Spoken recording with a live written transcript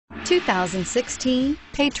2016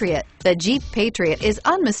 Patriot. The Jeep Patriot is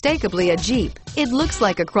unmistakably a Jeep. It looks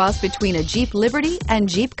like a cross between a Jeep Liberty and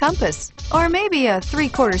Jeep Compass, or maybe a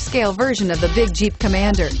 3/4 scale version of the big Jeep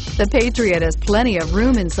Commander. The Patriot has plenty of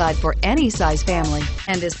room inside for any size family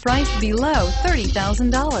and is priced below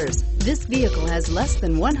 $30,000. This vehicle has less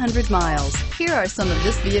than 100 miles. Here are some of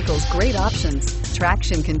this vehicle's great options: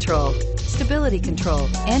 traction control, stability control,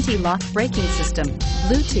 anti-lock braking system,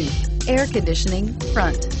 Bluetooth, air conditioning,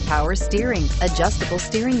 front, power steering, adjustable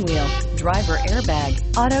steering wheel, driver airbag,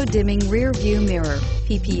 auto dimming rear view mirror,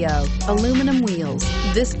 PPO, aluminum wheels.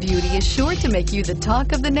 This beauty is sure to make you the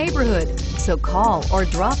talk of the neighborhood. So call or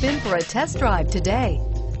drop in for a test drive today.